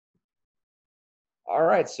All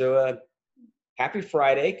right. Happy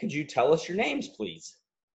Friday. Could you tell us your names, please?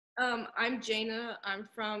 I'm Jaina. I'm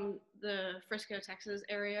from the Frisco, Texas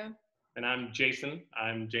area. And I'm Jason.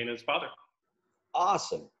 I'm Jaina's father.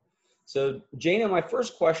 Awesome. So, Jaina, my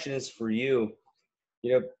first question is for you.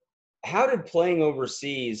 You know, how did playing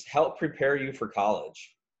overseas help prepare you for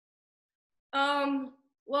college?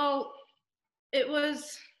 Well, it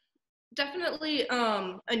was definitely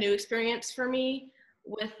a new experience for me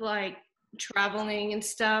with like traveling and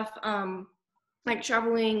stuff. Like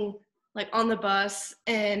traveling like on the bus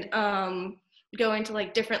and going to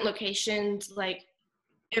like different locations like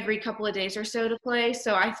every couple of days or so to play.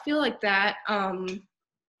 So I feel like that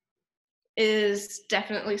is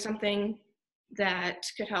definitely something that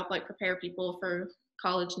could help like prepare people for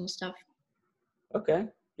college and stuff. Okay,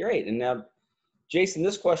 great. And now, Jason,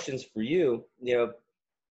 this question's for you.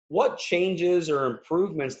 What changes or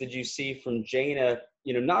improvements did you see from Jaina,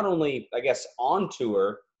 not only, I guess, on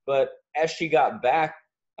tour, but as she got back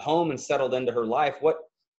home and settled into her life?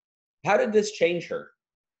 How did this change her?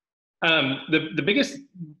 The biggest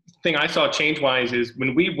thing I saw change-wise is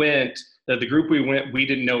when we went, the group we went, we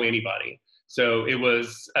didn't know anybody. So it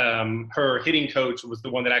was her hitting coach was the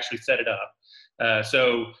one that actually set it up.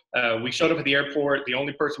 We showed up at the airport. The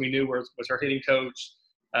only person we knew was her hitting coach.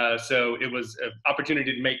 So it was an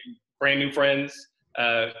opportunity to make brand new friends,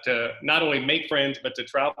 to not only make friends, but to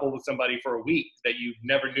travel with somebody for a week that you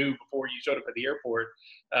never knew before you showed up at the airport.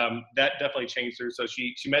 That definitely changed her. So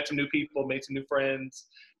she met some new people, made some new friends.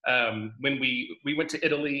 When we went to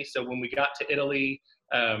Italy, so when we got to Italy,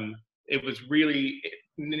 it was really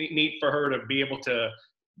neat for her to be able to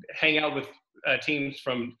hang out with teams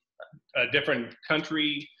from a different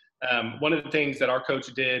country. One of the things that our coach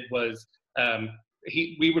did was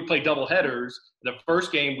we would play double headers. The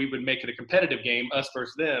first game we would make it a competitive game, us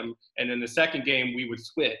versus them, and then the second game we would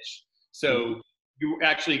switch. So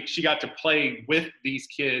she got to play with these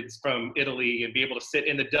kids from Italy and be able to sit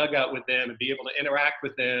in the dugout with them and be able to interact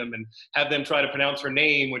with them and have them try to pronounce her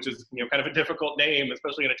name, which is kind of a difficult name,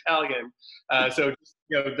 especially in Italian.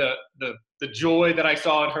 The joy that I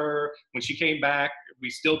saw in her when she came back,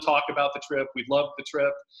 we still talk about the trip. We loved the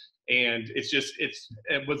trip, and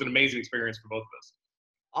it was an amazing experience for both of us.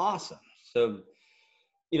 Awesome. So,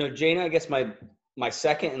 Jaina, I guess my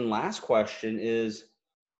second and last question is,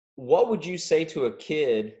 what would you say to a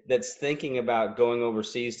kid that's thinking about going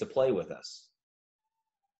overseas to play with us?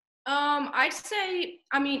 I'd say,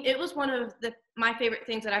 it was one of my favorite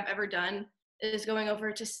things that I've ever done is going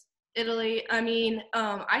over to Italy.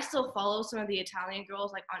 I still follow some of the Italian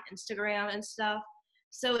girls like on Instagram and stuff.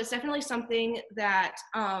 So it's definitely something that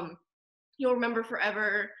you'll remember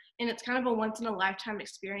forever, and it's kind of a once in a lifetime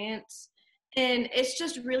experience. And it's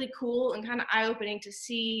just really cool and kind of eye-opening to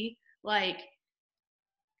see like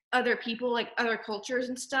other people, like other cultures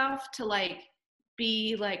and stuff, to like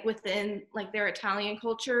be like within like their Italian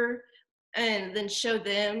culture and then show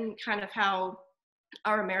them kind of how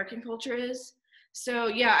our American culture is. So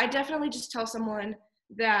yeah, I definitely just tell someone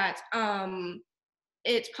that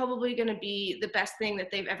it's probably going to be the best thing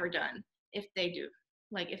that they've ever done if they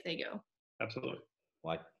go. Absolutely.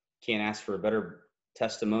 Well, I can't ask for a better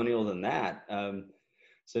testimonial than that.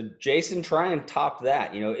 So Jason, try and top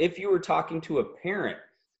that. If you were talking to a parent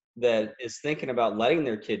that is thinking about letting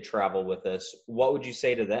their kid travel with us, what would you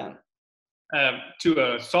say to them? To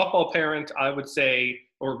a softball parent, I would say,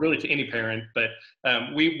 or really to any parent, but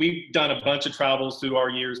we've done a bunch of travels through our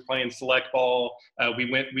years playing select ball.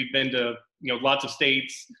 We've been to lots of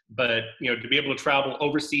states, but to be able to travel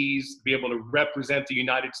overseas, to be able to represent the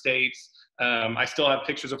United States. I still have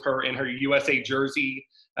pictures of her in her USA jersey.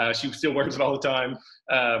 She still wears it all the time.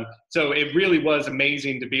 So it really was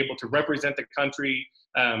amazing to be able to represent the country.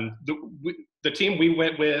 The team we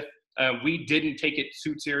went with, we didn't take it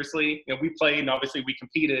too seriously. We played and obviously we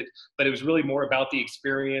competed, but it was really more about the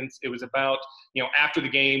experience. It was about, after the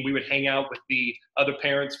game, we would hang out with the other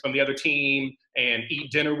parents from the other team and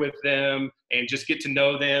eat dinner with them and just get to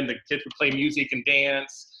know them. The kids would play music and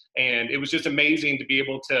dance. And it was just amazing to be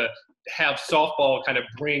able to have softball kind of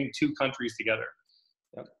bring two countries together.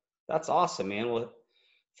 Yep. That's awesome, man. Well,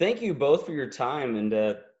 thank you both for your time, and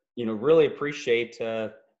really appreciate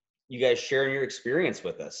you guys sharing your experience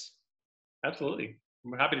with us. Absolutely.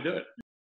 I'm happy to do it.